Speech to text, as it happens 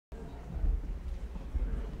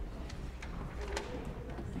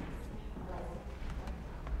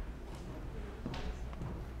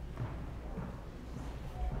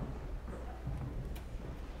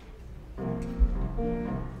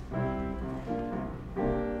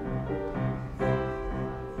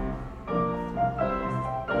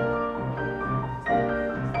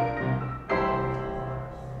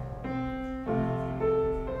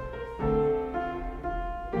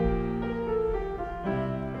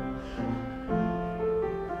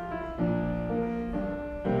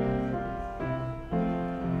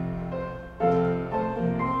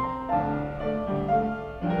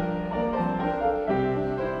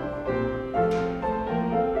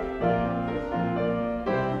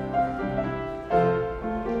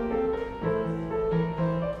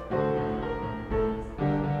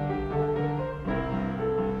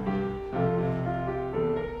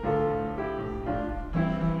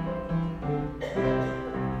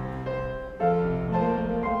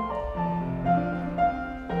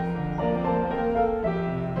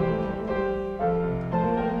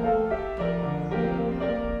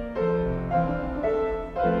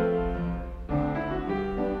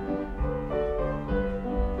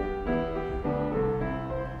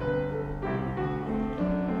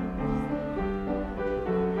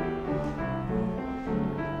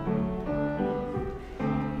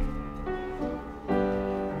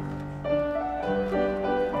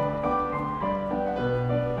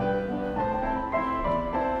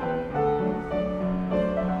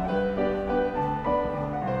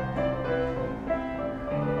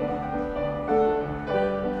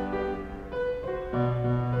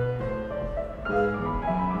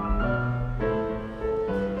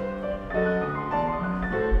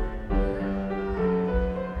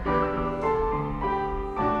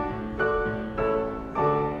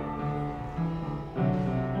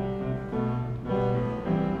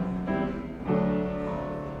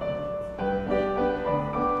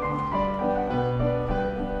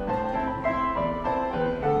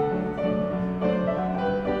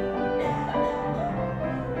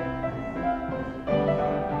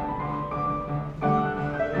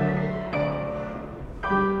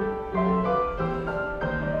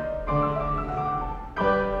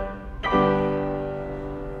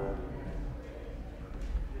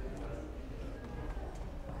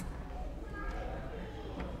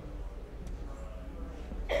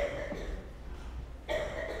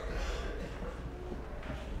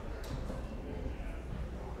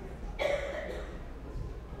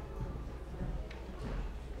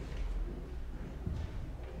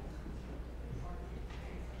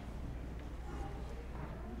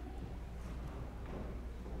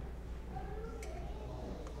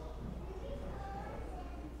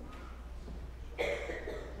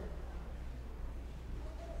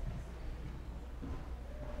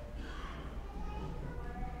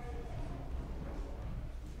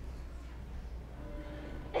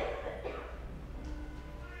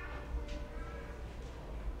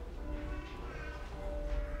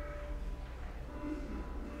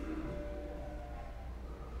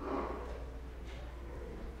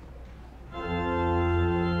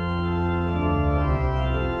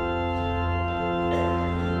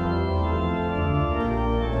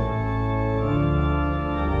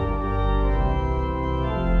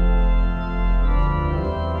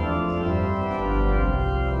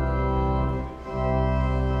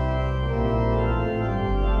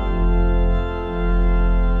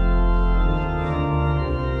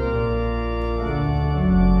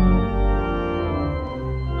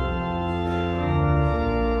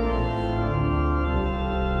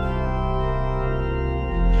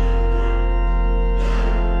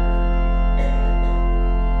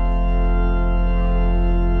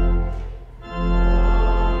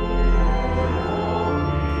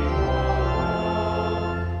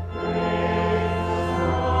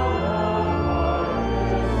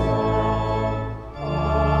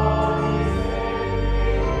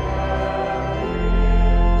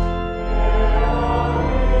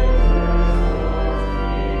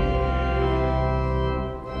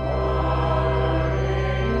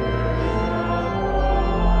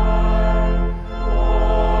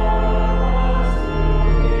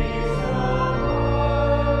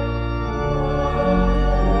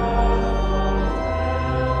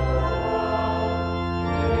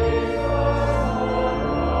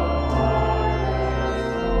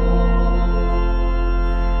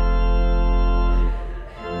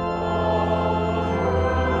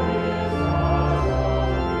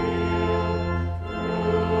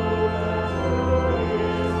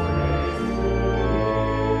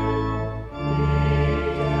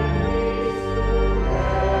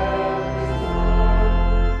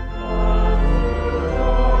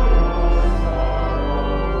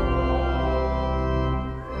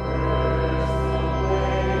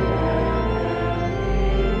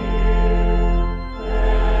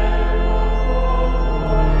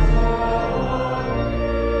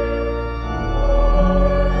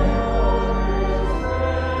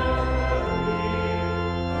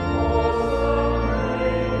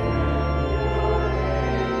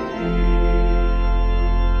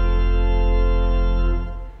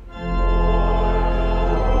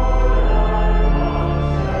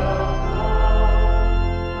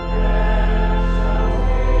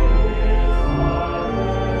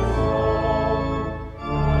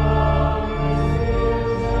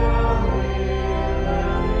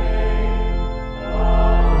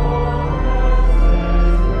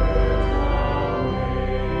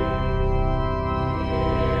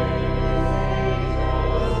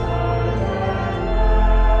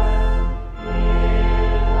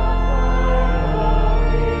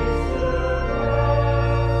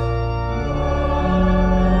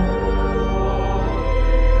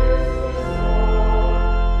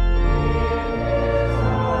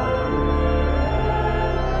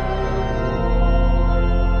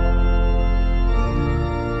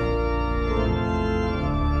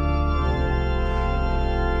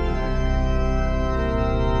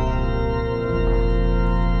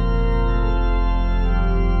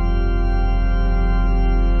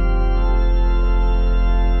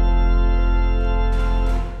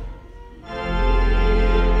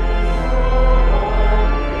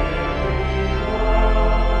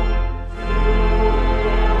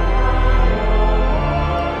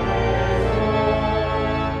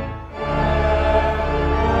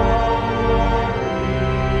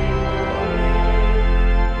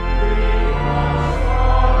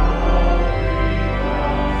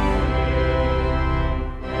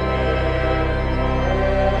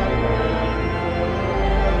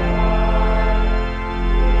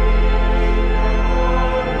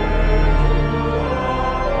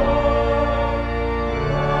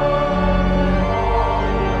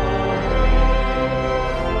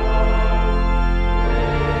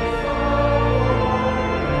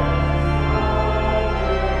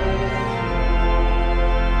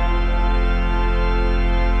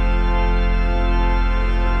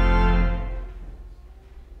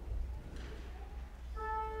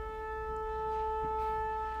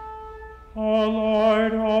O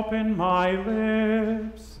Lord, open my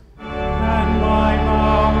lips, and my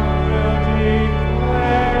mouth will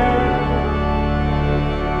declare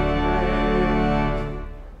praise.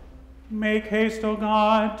 Make haste, O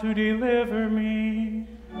God, to deliver me.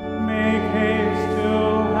 Make haste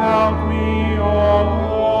to help me, O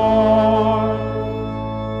Lord.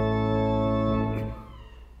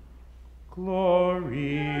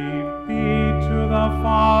 Glory be to the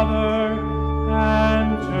Father,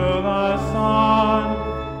 and to the Son,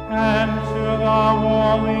 and to the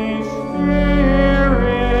Holy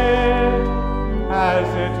Spirit, as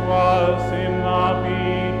it was in the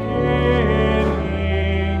beginning,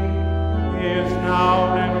 is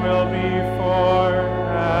now, and will be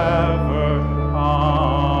forever.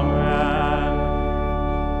 Amen.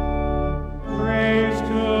 Praise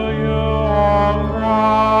to you, O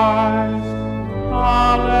Christ.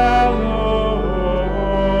 Hallelujah.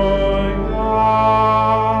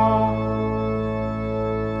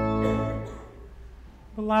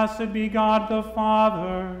 Blessed be God the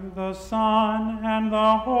Father, the Son, and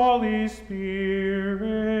the Holy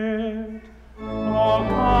Spirit. Oh,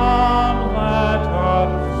 come, let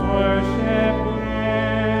us worship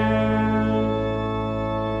Him.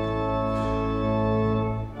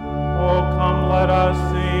 Oh, come, let us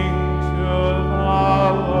sing to the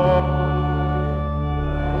Lord.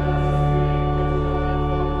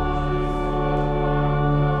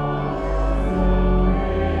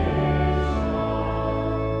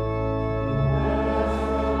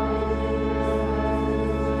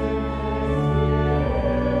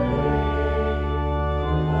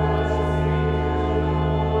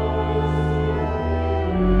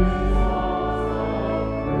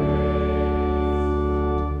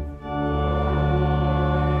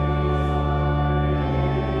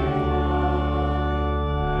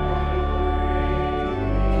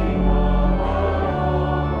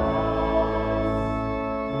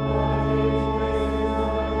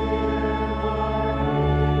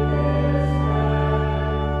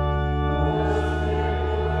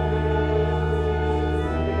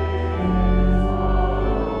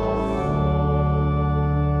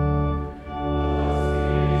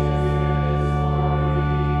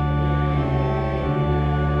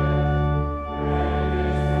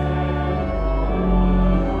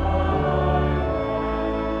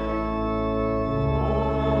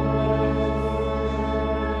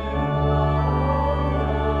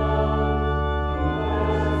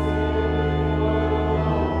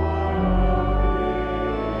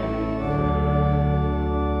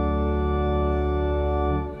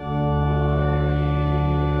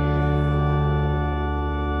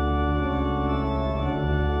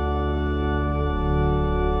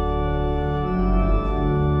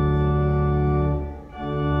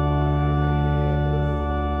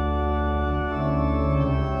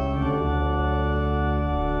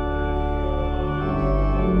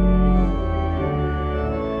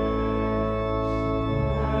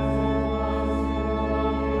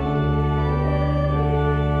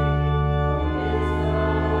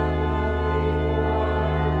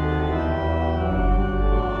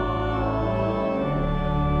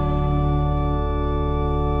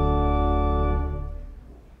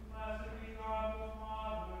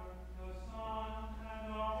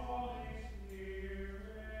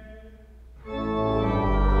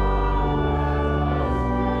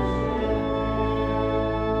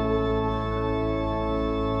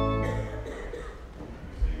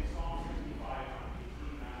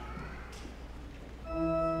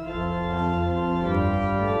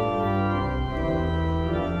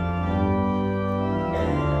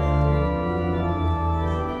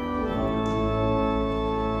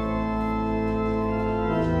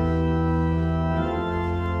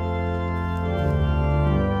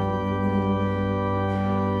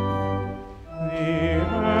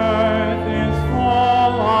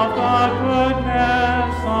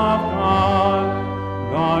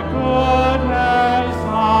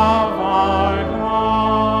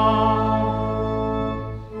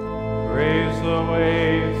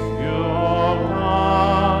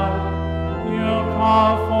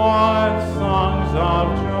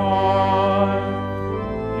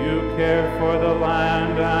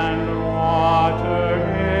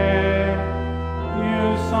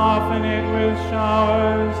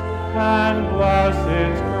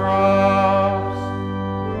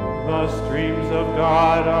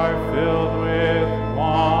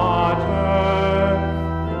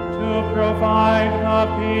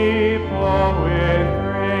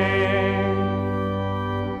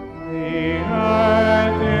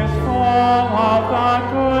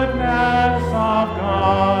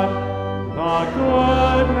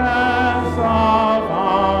 goodness of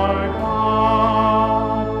our God.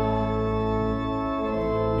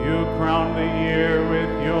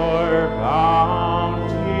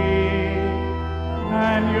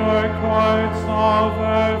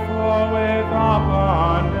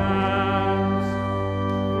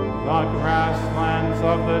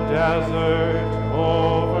 of the desert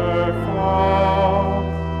overflow.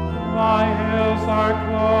 Thy hills are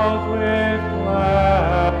clothed with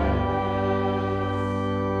gladness.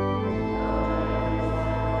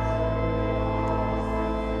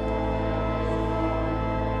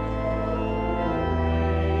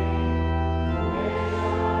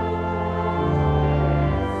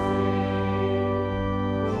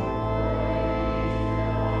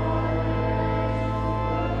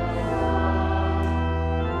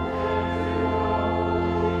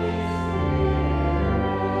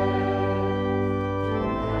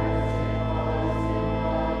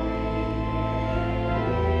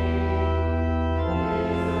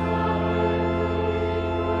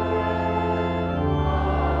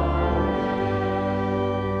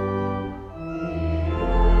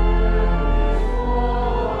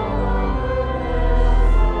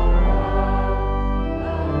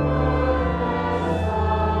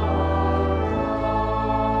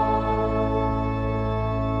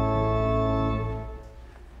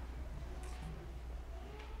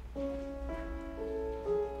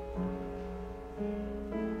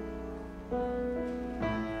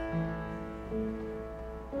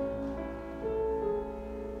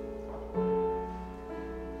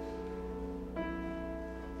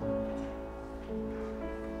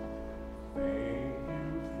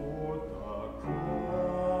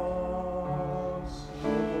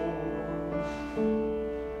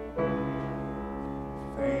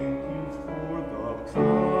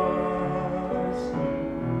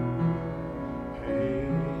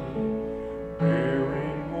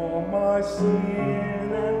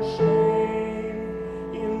 Sin and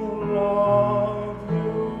shame, in love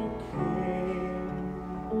you came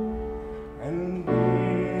and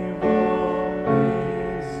gave amazing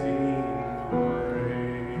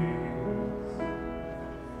grace.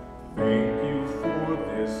 Thank you for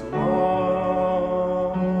this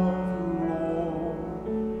love, Lord.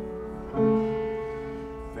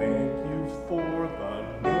 Thank you for the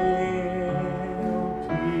nail-pierced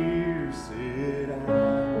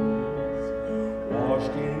hands,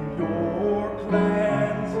 washed in your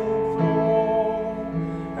cleansing flow,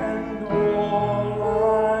 and all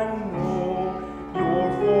I know, your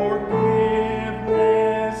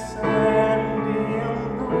forgiveness and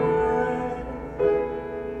embrace.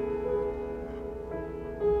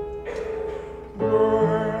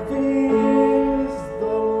 Worthy is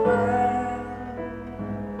the Lamb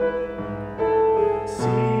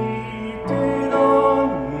seated on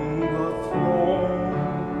the throne.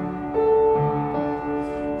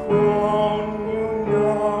 Crown you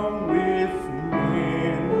now with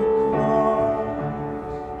many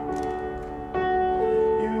crowns.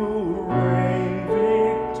 You reign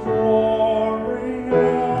victorious,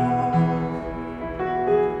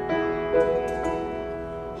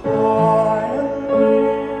 high and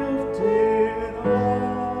lifted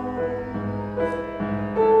up,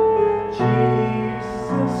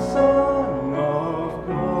 Jesus, Son of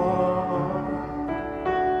God,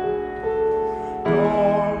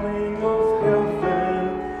 darling of heaven,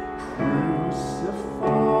 crucified.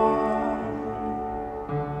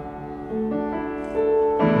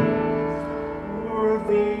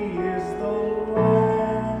 Worthy is the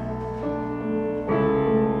Lamb.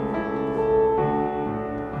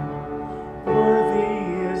 Worthy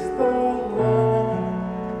is the Lamb.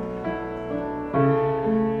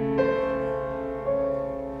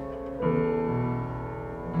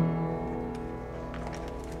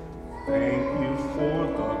 Thank you for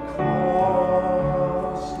the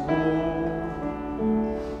cross, Lord.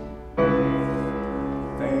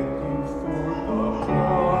 Thank you for the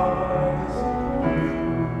price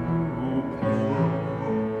you paid,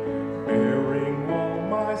 bearing all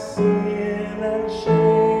my sin and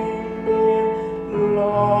shame. In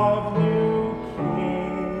love you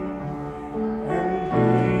came and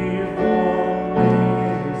gave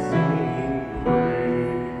amazing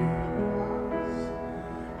grace.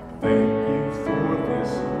 Thank you for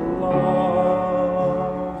this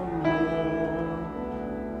love, Lord.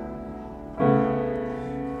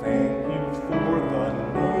 Thank you for the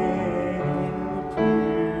nail-pierced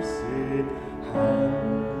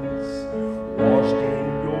hands, washed in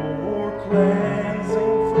your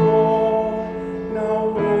cleansing flow. Now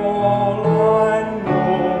all I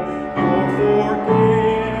know, your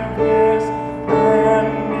forgiveness and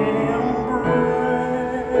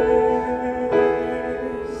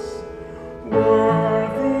embrace.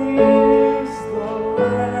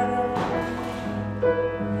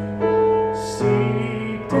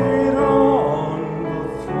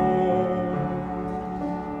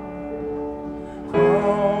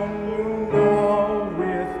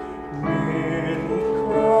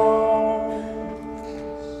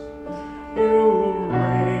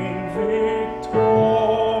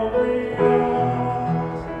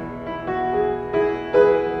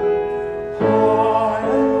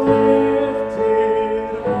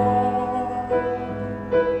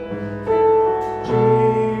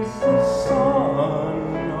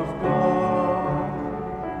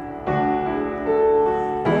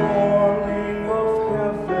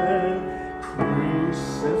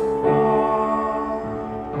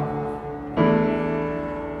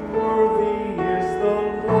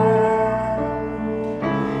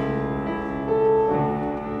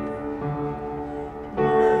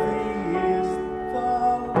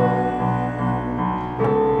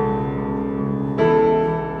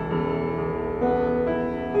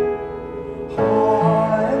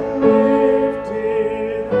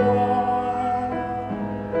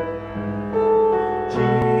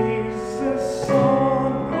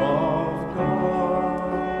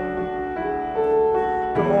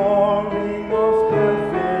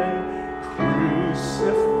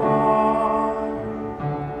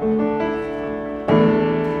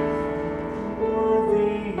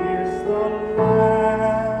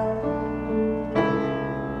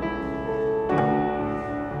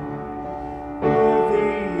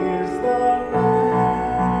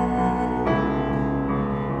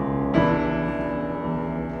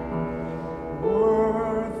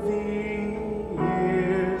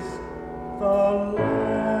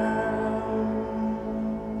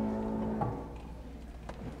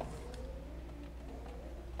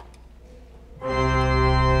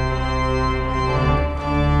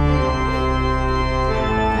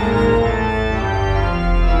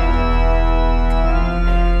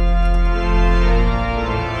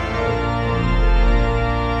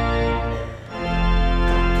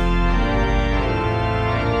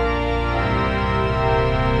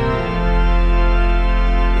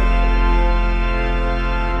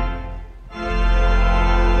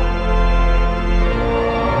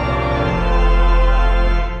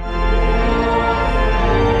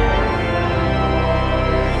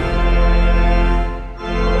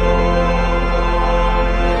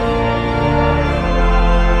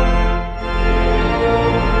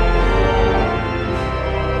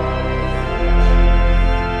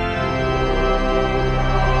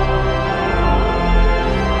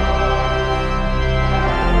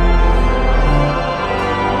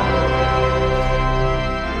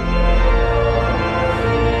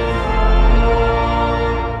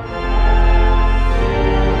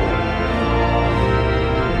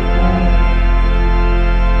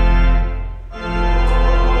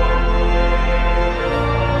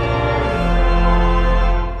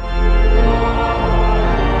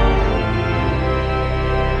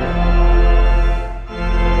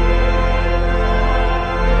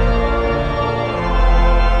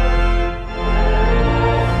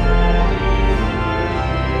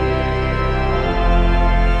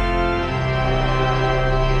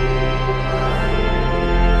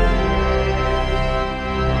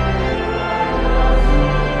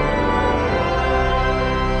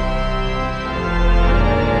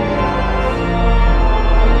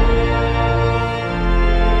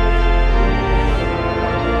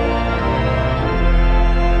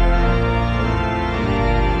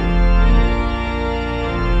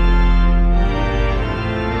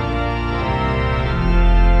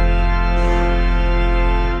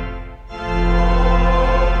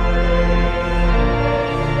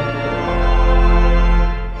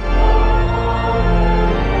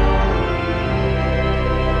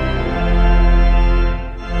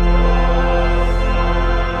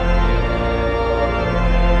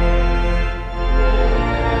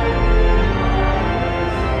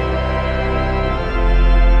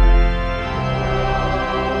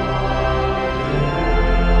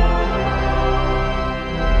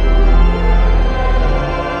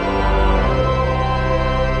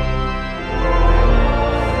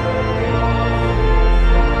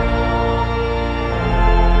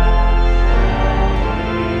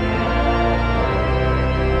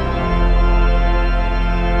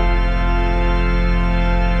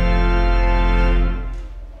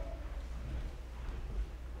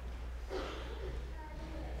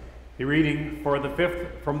 A reading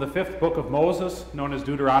from the fifth book of Moses, known as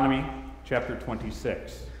Deuteronomy, chapter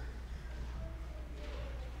 26.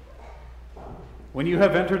 When you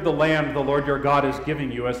have entered the land the Lord your God is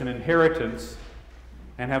giving you as an inheritance,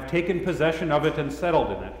 and have taken possession of it and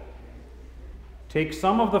settled in it, take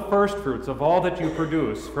some of the firstfruits of all that you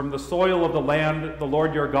produce from the soil of the land the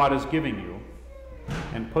Lord your God is giving you,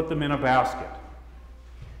 and put them in a basket.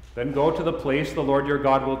 Then go to the place the Lord your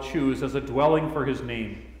God will choose as a dwelling for his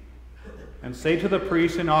name, and say to the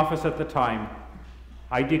priest in office at the time,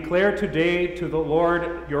 I declare today to the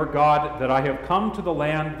Lord your God that I have come to the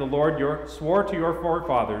land the Lord swore to your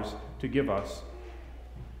forefathers to give us.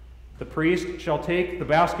 The priest shall take the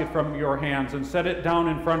basket from your hands and set it down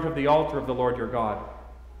in front of the altar of the Lord your God.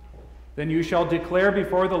 Then you shall declare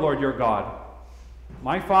before the Lord your God,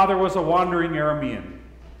 my father was a wandering Aramean,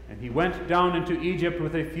 and he went down into Egypt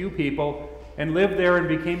with a few people and lived there and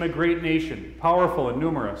became a great nation, powerful and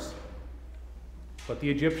numerous. But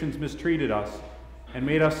the Egyptians mistreated us and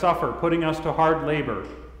made us suffer, putting us to hard labor.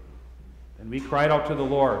 And we cried out to the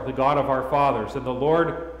Lord, the God of our fathers, and the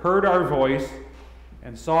Lord heard our voice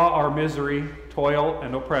and saw our misery, toil,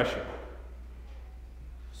 and oppression.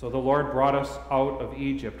 So the Lord brought us out of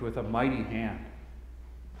Egypt with a mighty hand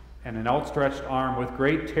and an outstretched arm, with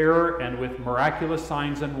great terror and with miraculous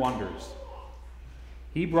signs and wonders.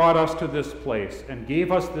 He brought us to this place and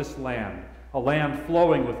gave us this land, a land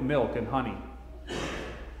flowing with milk and honey.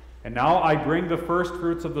 And now I bring the first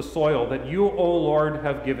fruits of the soil that you, O Lord,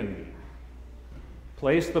 have given me.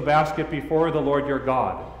 Place the basket before the Lord your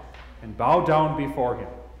God, and bow down before him.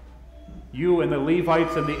 You and the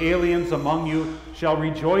Levites and the aliens among you shall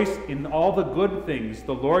rejoice in all the good things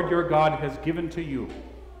the Lord your God has given to you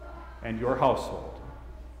and your household.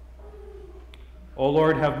 O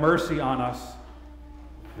Lord, have mercy on us.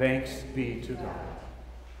 Thanks be to God.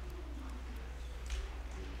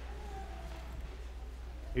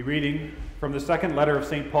 A reading from the second letter of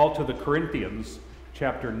St. Paul to the Corinthians,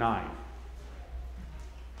 chapter 9.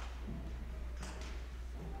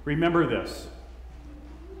 Remember this: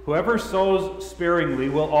 whoever sows sparingly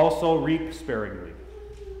will also reap sparingly,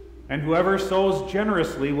 and whoever sows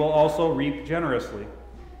generously will also reap generously.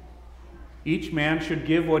 Each man should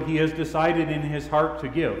give what he has decided in his heart to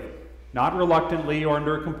give, not reluctantly or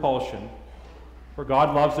under compulsion, for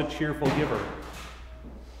God loves a cheerful giver.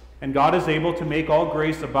 And God is able to make all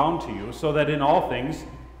grace abound to you, so that in all things,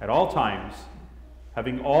 at all times,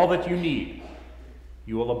 having all that you need,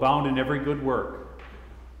 you will abound in every good work.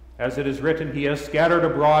 As it is written, he has scattered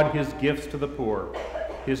abroad his gifts to the poor,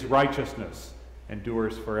 his righteousness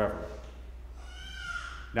endures forever.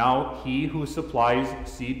 Now he who supplies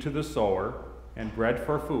seed to the sower and bread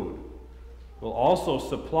for food will also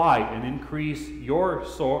supply and increase your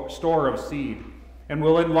store of seed, and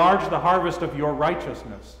will enlarge the harvest of your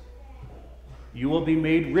righteousness. You will be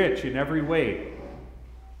made rich in every way,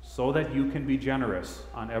 so that you can be generous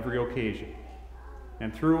on every occasion.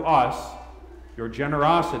 And through us, your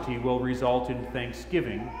generosity will result in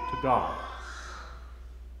thanksgiving to God.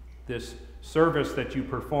 This service that you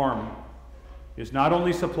perform is not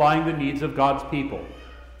only supplying the needs of God's people,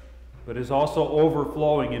 but is also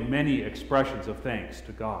overflowing in many expressions of thanks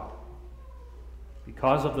to God.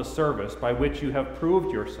 Because of the service by which you have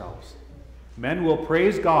proved yourselves, men will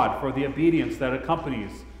praise God for the obedience that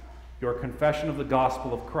accompanies your confession of the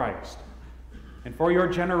gospel of Christ, and for your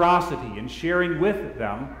generosity in sharing with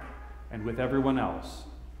them and with everyone else.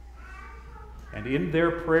 And in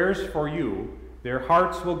their prayers for you, their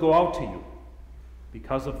hearts will go out to you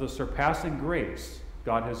because of the surpassing grace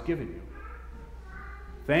God has given you.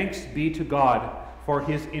 Thanks be to God for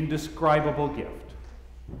his indescribable gift.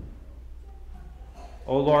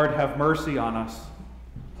 O Lord, have mercy on us.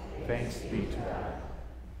 Thanks be to God.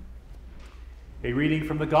 A reading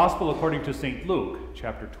from the Gospel according to St. Luke,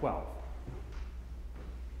 chapter 12.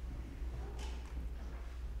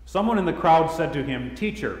 Someone in the crowd said to him,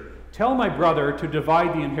 Teacher, tell my brother to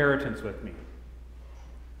divide the inheritance with me.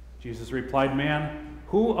 Jesus replied, Man,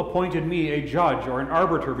 who appointed me a judge or an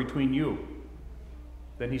arbiter between you?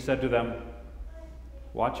 Then he said to them,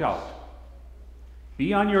 Watch out.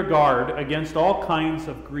 Be on your guard against all kinds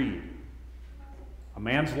of greed. A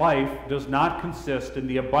man's life does not consist in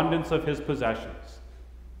the abundance of his possessions.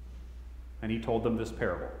 And he told them this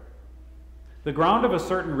parable. The ground of a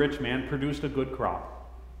certain rich man produced a good crop.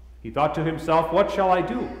 He thought to himself, What shall I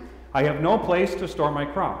do? I have no place to store my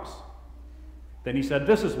crops. Then he said,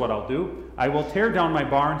 This is what I'll do. I will tear down my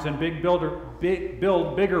barns and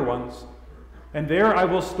build bigger ones, and there I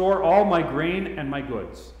will store all my grain and my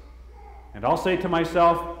goods. And I'll say to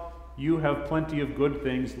myself, You have plenty of good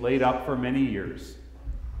things laid up for many years.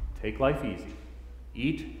 Take life easy.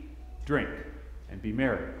 Eat, drink, and be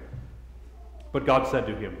merry. But God said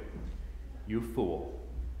to him, "You fool,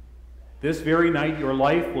 this very night your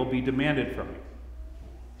life will be demanded from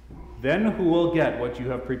you. Then who will get what you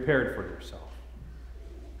have prepared for yourself?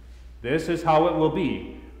 This is how it will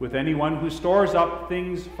be with anyone who stores up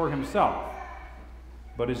things for himself,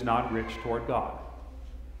 but is not rich toward God."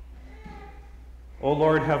 O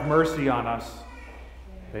Lord, have mercy on us.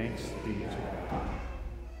 Thanks be to God.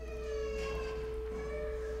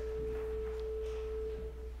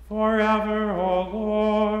 Forever, O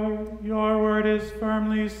Lord, your word is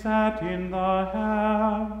firmly set in the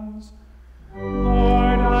heavens.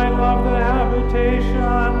 Lord, I love the habitation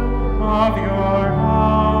of your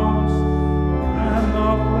house and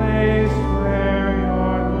the place where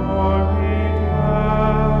your glory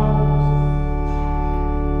dwells.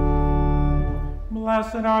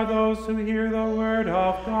 Blessed are those who hear the word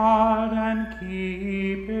of God and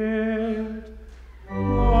keep it.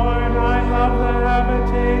 Lord, I love the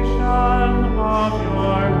habitation of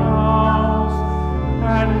your house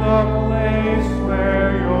and the place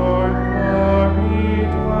where your glory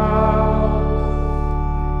dwells.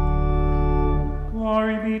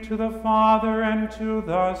 Glory be to the Father, and to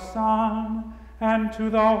the Son, and to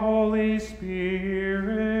the Holy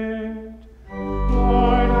Spirit.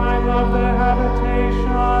 Lord, I love the habitation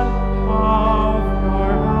of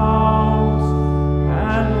your house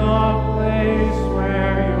and the place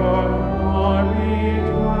where your glory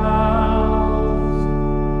dwells.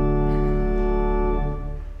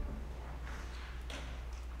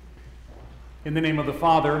 In the name of the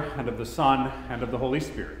Father, and of the Son, and of the Holy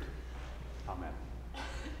Spirit. Amen.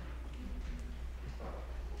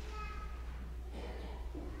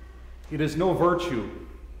 It is no virtue,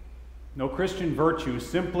 no Christian virtue,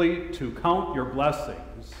 simply to count your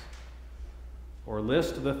blessings or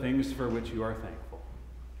list the things for which you are thankful.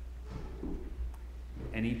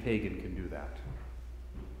 Any pagan can do that,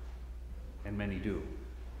 and many do.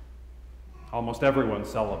 Almost everyone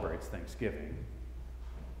celebrates Thanksgiving.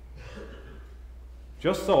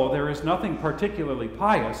 Just so, there is nothing particularly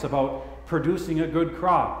pious about producing a good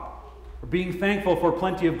crop, or being thankful for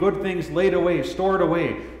plenty of good things laid away, stored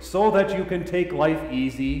away, so that you can take life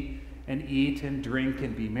easy and eat and drink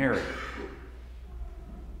and be merry.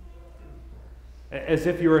 As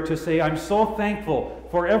if you were to say, "I'm so thankful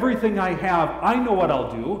for everything I have, I know what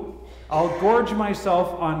I'll do. I'll gorge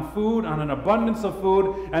myself on food, on an abundance of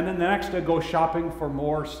food, and then the next day go shopping for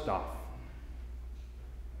more stuff."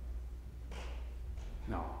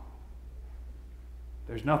 No.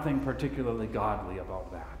 There's nothing particularly godly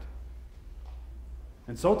about that.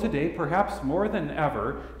 And so today, perhaps more than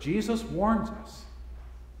ever, Jesus warns us,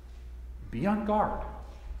 be on guard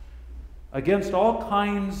against all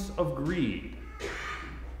kinds of greed,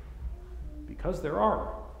 because there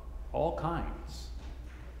are all kinds.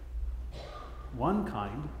 One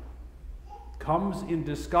kind comes in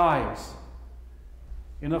disguise,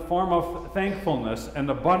 in a form of thankfulness and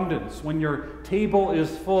abundance, when your table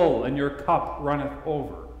is full and your cup runneth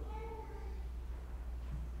over.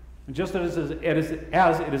 And just as it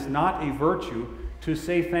is not a virtue to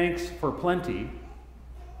say thanks for plenty,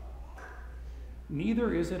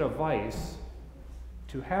 neither is it a vice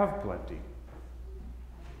to have plenty.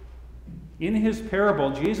 In his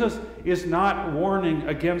parable, Jesus is not warning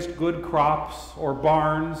against good crops or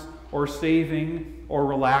barns or saving or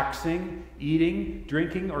relaxing, eating,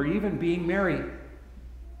 drinking, or even being merry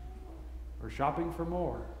or shopping for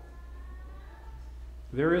more.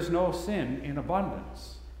 There is no sin in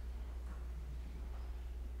abundance.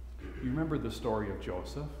 You remember the story of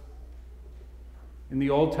Joseph in the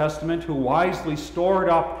Old Testament, who wisely stored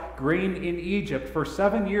up grain in Egypt for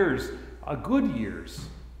 7 years, good years.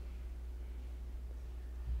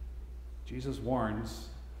 Jesus warns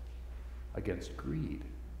against greed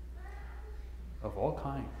of all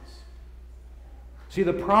kinds. See,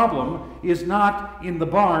 the problem is not in the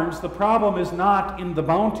barns, the problem is not in the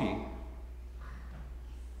bounty.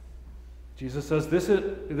 Jesus says this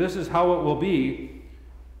is how it will be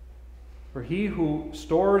for he who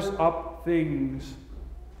stores up things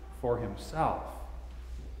for himself.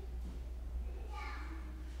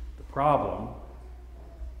 The problem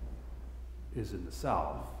is in the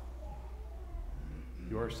self,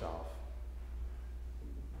 yourself.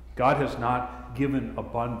 God has not given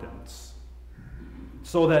abundance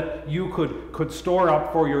so that you could store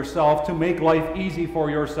up for yourself, to make life easy for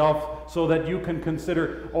yourself, so that you can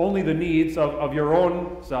consider only the needs of your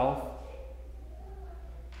own self.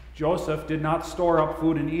 Joseph did not store up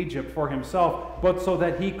food in Egypt for himself, but so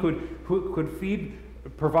that he could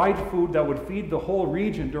provide food that would feed the whole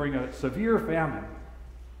region during a severe famine.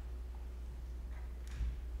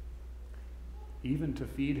 even to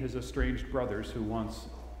feed his estranged brothers who once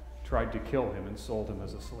tried to kill him and sold him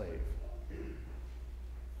as a slave.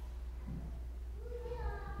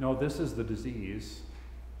 No, this is the disease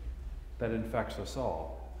that infects us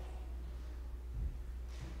all.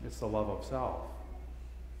 It's the love of self.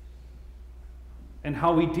 And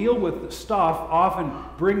how we deal with stuff often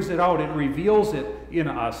brings it out. It reveals it in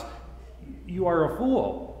us. You are a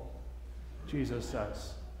fool, Jesus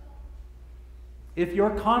says. If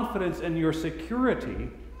your confidence and your security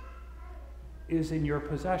is in your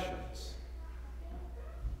possessions.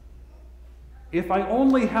 If I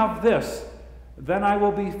only have this, then I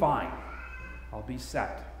will be fine. I'll be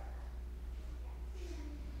set.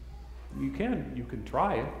 You can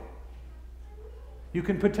try it. You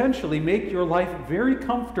can potentially make your life very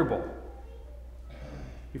comfortable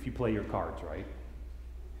if you play your cards right.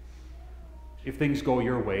 If things go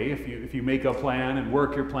your way, if you make a plan and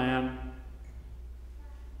work your plan.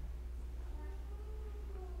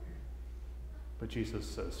 But Jesus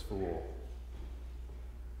says, fool,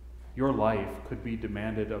 your life could be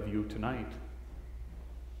demanded of you tonight.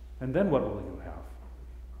 And then what will you have?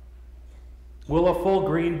 Will a full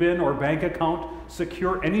green bin or bank account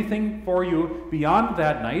secure anything for you beyond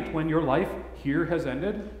that night when your life here has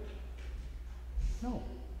ended? No.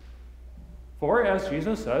 For, as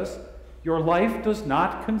Jesus says, your life does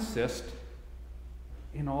not consist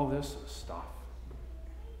in all this stuff.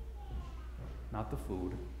 Not the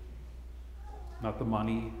food, not the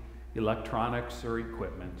money, electronics, or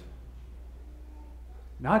equipment.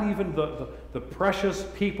 Not even the precious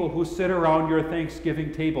people who sit around your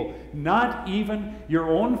Thanksgiving table. Not even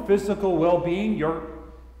your own physical well-being, your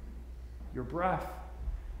breath.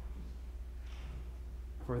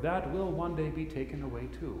 For that will one day be taken away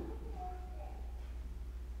too.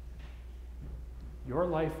 Your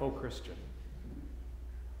life, O Christian,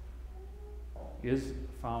 is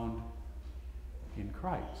found in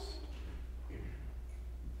Christ.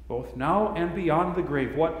 Both now and beyond the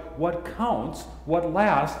grave. What counts, what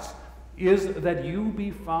lasts, is that you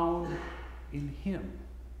be found in Him.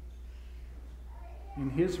 In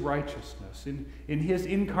His righteousness, in His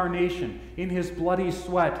incarnation, in His bloody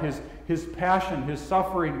sweat, His passion, His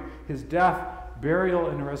suffering, His death, burial,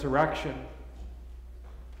 and resurrection.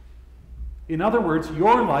 In other words,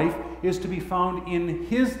 your life is to be found in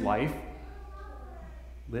His life,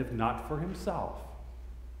 lived not for Himself,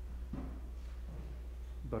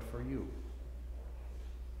 but for you.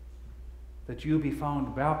 That you be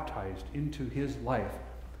found baptized into His life.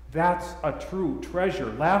 That's a true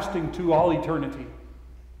treasure, lasting to all eternity.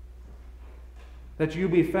 That you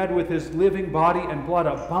be fed with His living body and blood,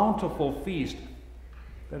 a bountiful feast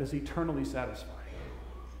that is eternally satisfying.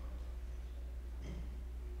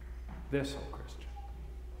 This, O Christian,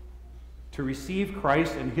 to receive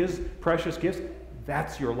Christ and His precious gifts,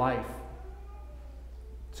 that's your life.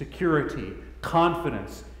 Security,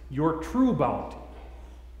 confidence, your true bounty.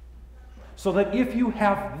 So that if you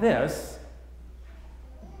have this,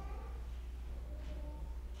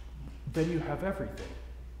 then you have everything.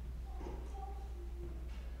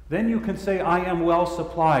 Then you can say, I am well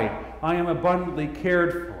supplied, I am abundantly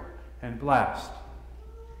cared for and blessed.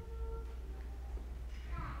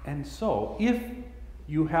 And so, if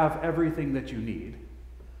you have everything that you need,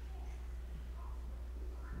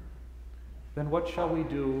 then what shall we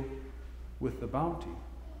do with the bounty?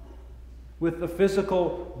 With the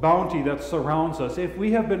physical bounty that surrounds us? If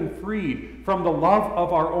we have been freed from the love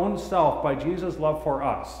of our own self by Jesus' love for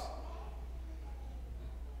us,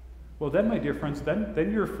 well then, my dear friends,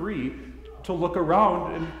 then you're free to look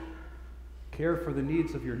around and care for the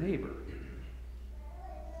needs of your neighbor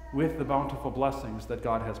with the bountiful blessings that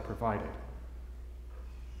God has provided.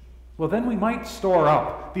 Well, then we might store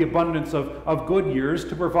up the abundance of good years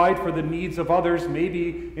to provide for the needs of others,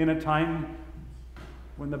 maybe in a time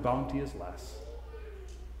when the bounty is less.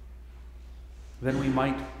 Then we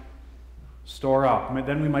might store up.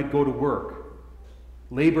 Then we might go to work,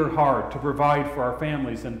 labor hard to provide for our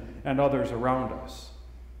families and others around us.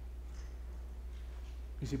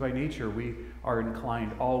 You see, by nature, we are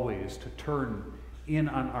inclined always to turn in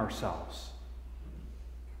on ourselves.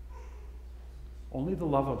 Only the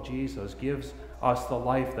love of Jesus gives us the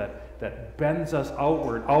life that bends us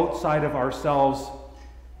outward, outside of ourselves,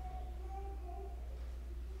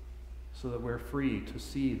 so that we're free to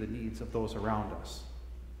see the needs of those around us.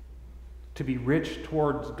 To be rich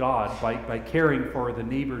towards God by caring for the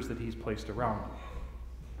neighbors that He's placed around.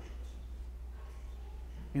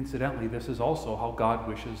 Incidentally, this is also how God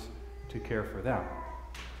wishes to care for them.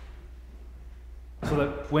 So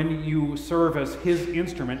that when you serve as His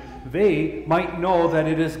instrument, they might know that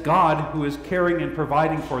it is God who is caring and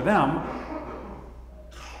providing for them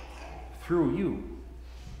through you.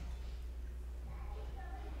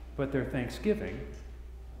 But their thanksgiving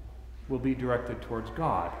will be directed towards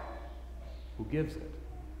God, who gives it.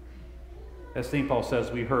 As St. Paul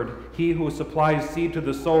says, we heard, he who supplies seed to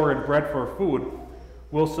the sower and bread for food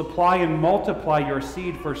will supply and multiply your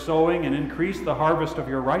seed for sowing and increase the harvest of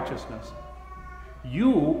your righteousness. You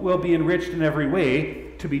will be enriched in every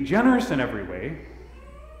way, to be generous in every way,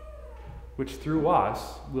 which through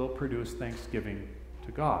us will produce thanksgiving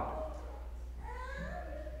to God.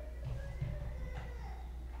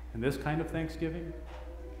 And this kind of thanksgiving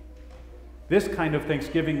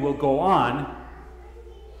will go on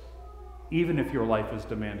even if your life is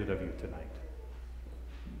demanded of you tonight.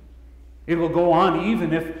 It will go on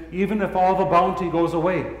even if all the bounty goes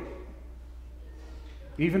away.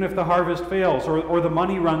 Even if the harvest fails or the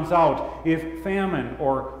money runs out, if famine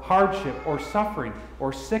or hardship or suffering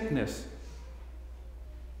or sickness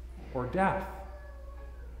or death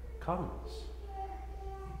comes.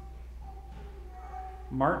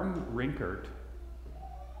 Martin Rinkert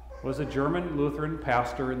was a German Lutheran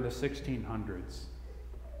pastor in the 1600s.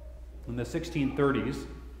 In the 1630s,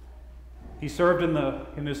 he served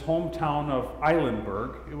in his hometown of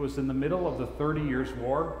Eilenburg. It was in the middle of the 30 Years'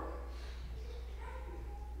 War.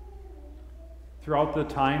 Throughout the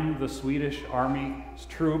time, the Swedish army's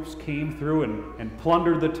troops came through and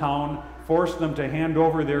plundered the town, forced them to hand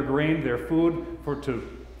over their grain, their food, to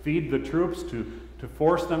feed the troops, to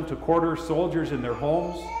force them to quarter soldiers in their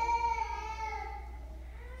homes.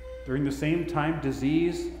 During the same time,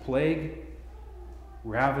 disease, plague,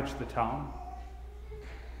 ravaged the town.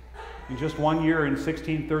 In just 1 year, in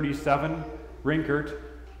 1637, Rinkert,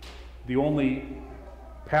 the only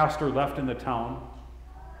pastor left in the town,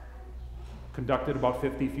 conducted about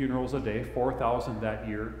 50 funerals a day, 4,000 that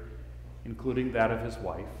year, including that of his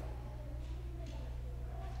wife.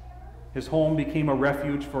 His home became a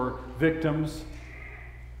refuge for victims,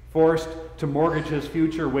 forced to mortgage his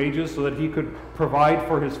future wages so that he could provide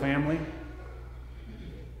for his family.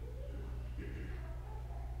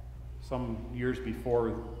 Some years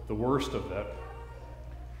before the worst of that,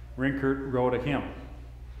 Rinkert wrote a hymn.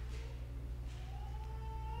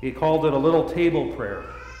 He called it a little table prayer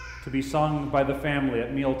to be sung by the family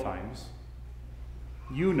at mealtimes.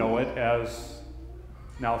 You know it as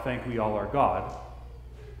Now Thank We All Our God,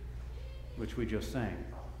 which we just sang.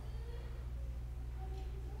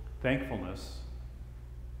 Thankfulness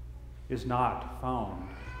is not found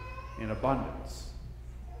in abundance.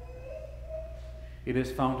 It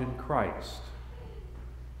is found in Christ,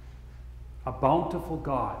 a bountiful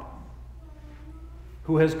God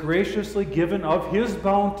who has graciously given of his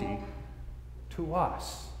bounty to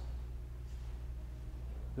us,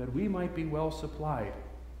 that we might be well supplied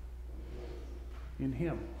in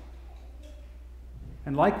him.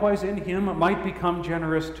 And likewise in him might become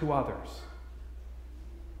generous to others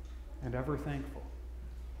and ever thankful.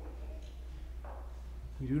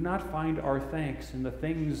 We do not find our thanks in the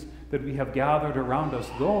things that we have gathered around us.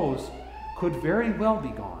 Those could very well be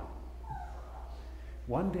gone.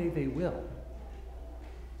 One day they will.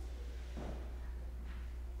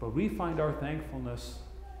 But we find our thankfulness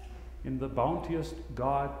in the bounteous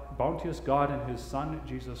God and his Son,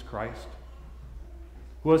 Jesus Christ,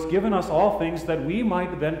 who has given us all things that we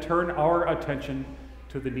might then turn our attention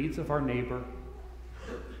to the needs of our neighbor,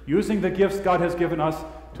 using the gifts God has given us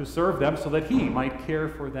to serve them so that he might care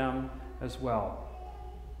for them as well.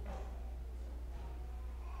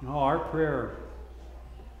 No, our prayer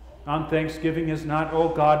on Thanksgiving is not, oh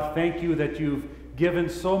God, thank you that you've given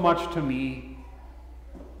so much to me.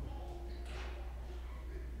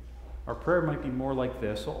 Our prayer might be more like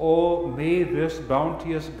this: oh, may this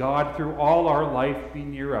bounteous God through all our life be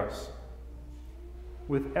near us,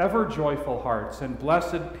 with ever joyful hearts and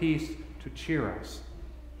blessed peace to cheer us,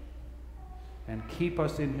 and keep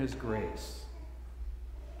us in his grace,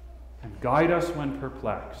 and guide us when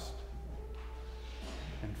perplexed,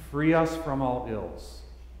 and free us from all ills,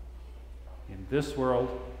 in this world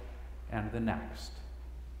and the next.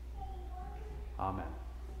 Amen.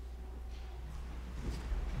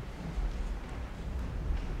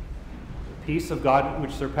 The peace of God,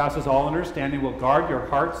 which surpasses all understanding, will guard your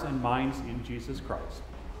hearts and minds in Jesus Christ.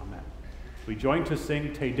 Amen. We join to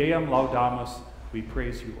sing Te Deum Laudamus. We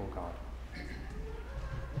praise you, O God.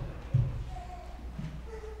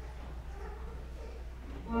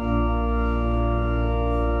 Amen.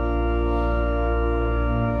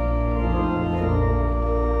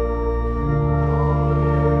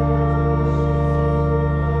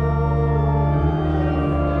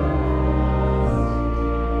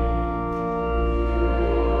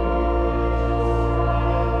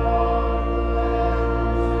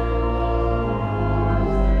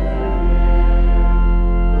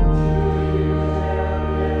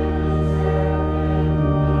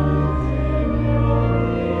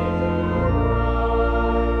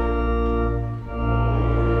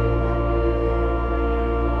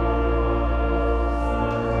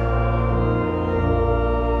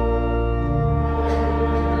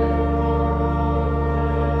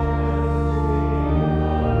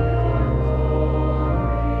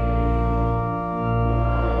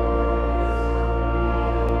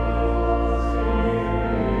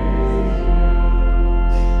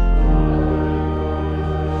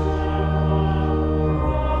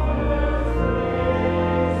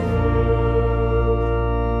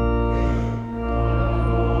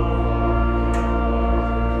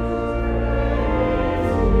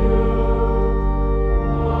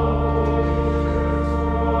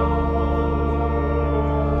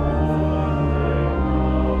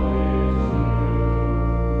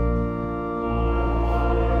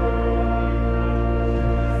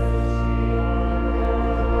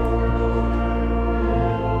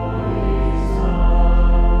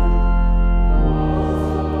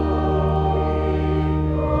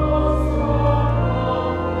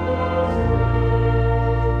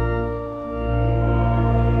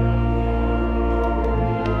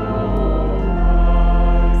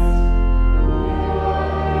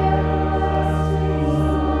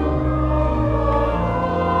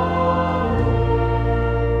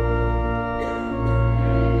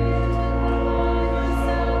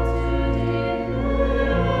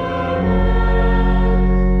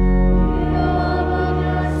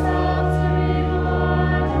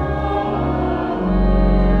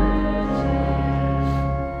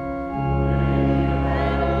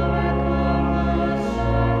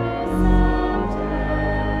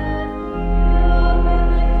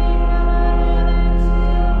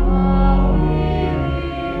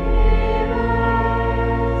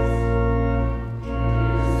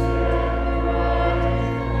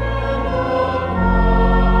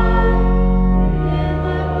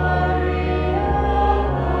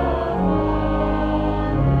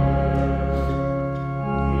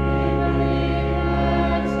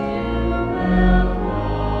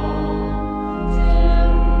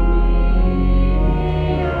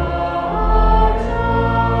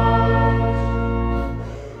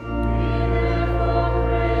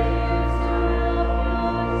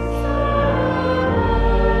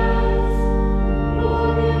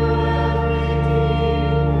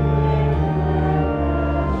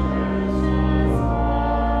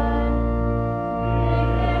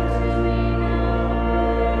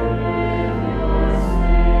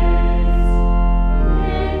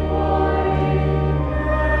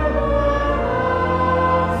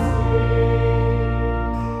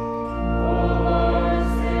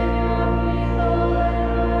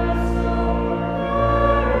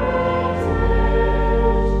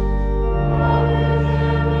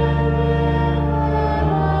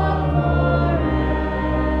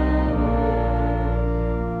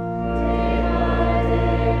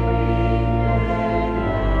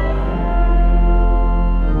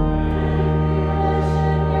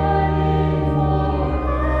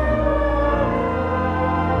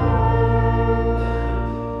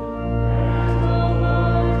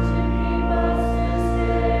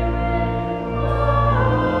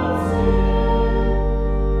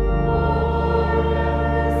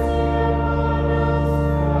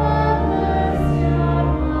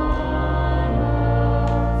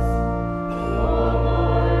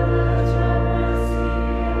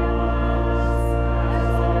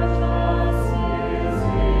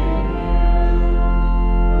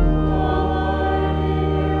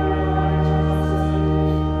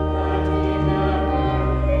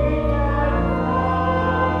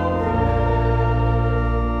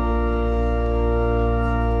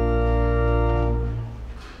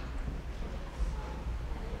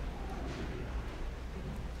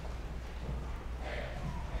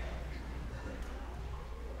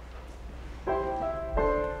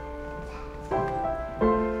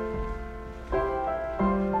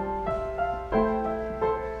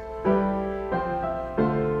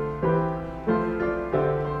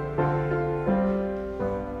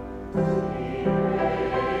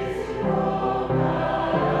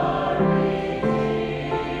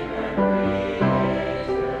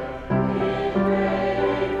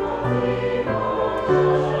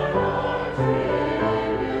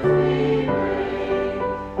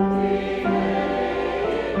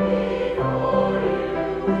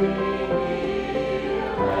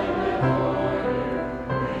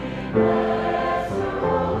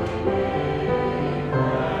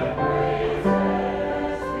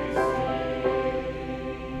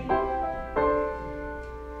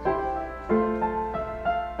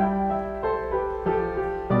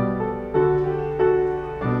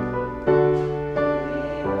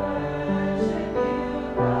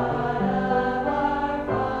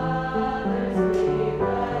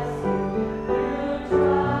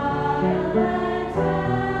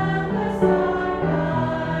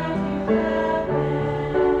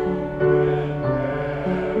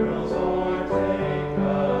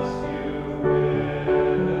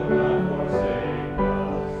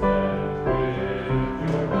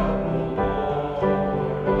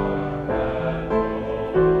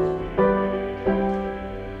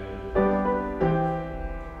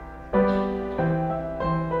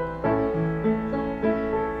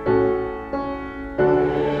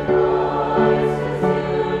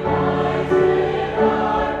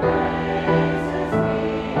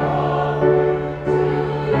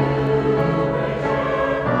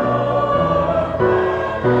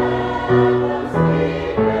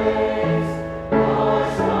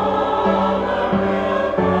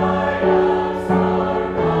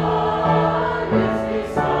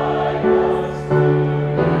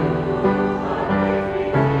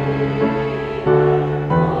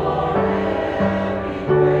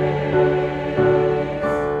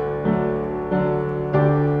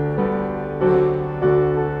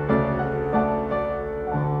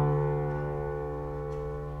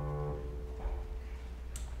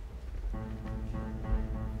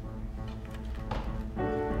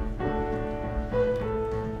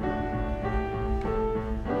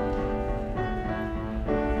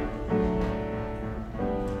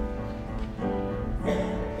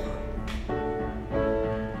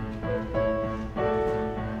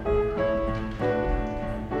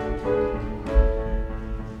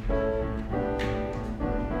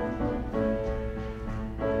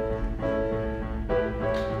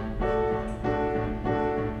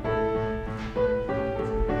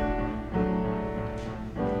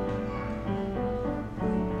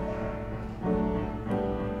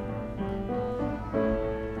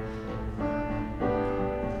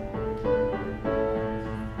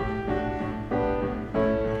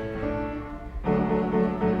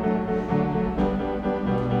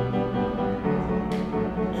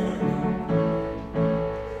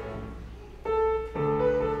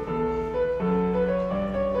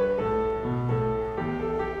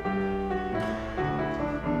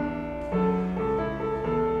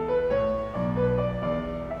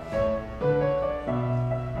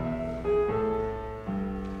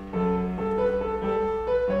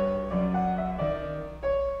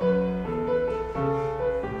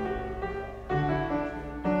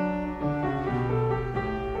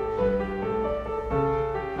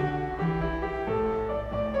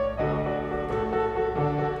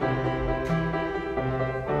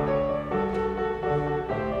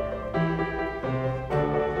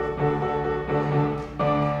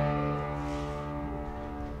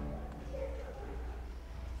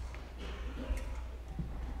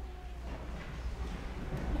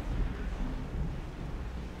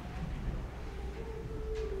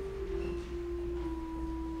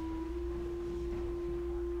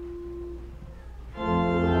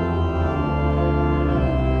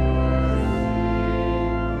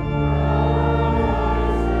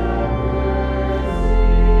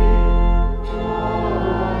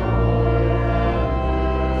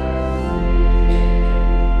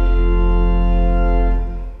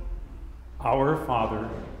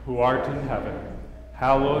 who art in heaven,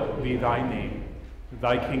 hallowed be thy name.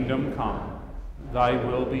 Thy kingdom come, thy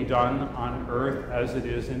will be done on earth as it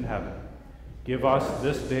is in heaven. Give us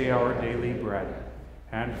this day our daily bread,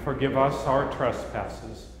 and forgive us our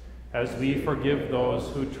trespasses, as we forgive those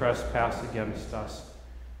who trespass against us.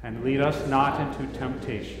 And lead us not into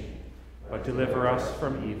temptation, but deliver us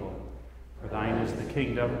from evil. For thine is the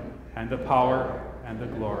kingdom, and the power, and the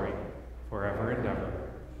glory, forever and ever.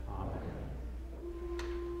 Amen.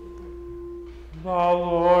 The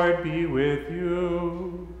Lord be with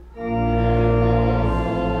you.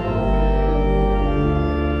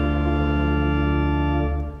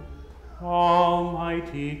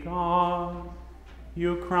 Almighty God,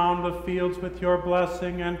 you crown the fields with your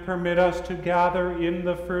blessing and permit us to gather in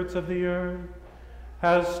the fruits of the earth.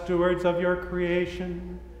 As stewards of your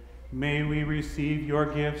creation, may we receive your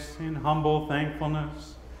gifts in humble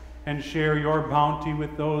thankfulness and share your bounty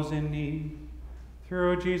with those in need.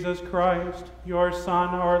 Through Jesus Christ, your Son,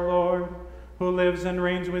 our Lord, who lives and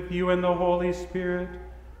reigns with you in the Holy Spirit,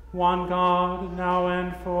 one God, now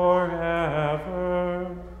and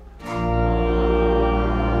forever.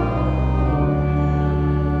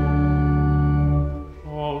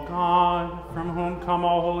 O God, from whom come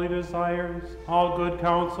all holy desires, all good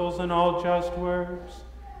counsels, and all just works,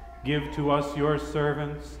 give to us, your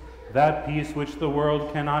servants, that peace which the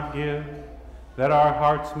world cannot give, that our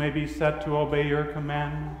hearts may be set to obey your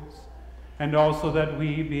commandments, and also that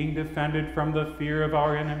we, being defended from the fear of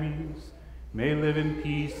our enemies, may live in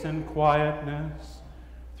peace and quietness.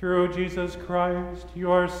 Through Jesus Christ,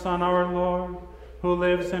 your Son, our Lord, who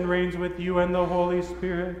lives and reigns with you and the Holy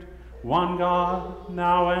Spirit, one God,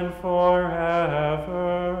 now and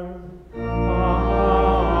forever. Amen.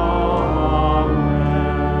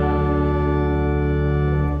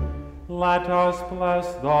 Let us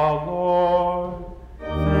bless the Lord.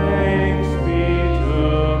 Thanks be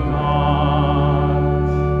to God.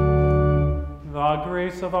 The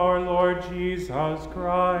grace of our Lord Jesus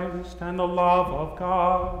Christ, and the love of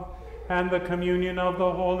God, and the communion of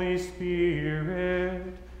the Holy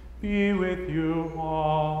Spirit be with you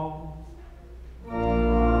all.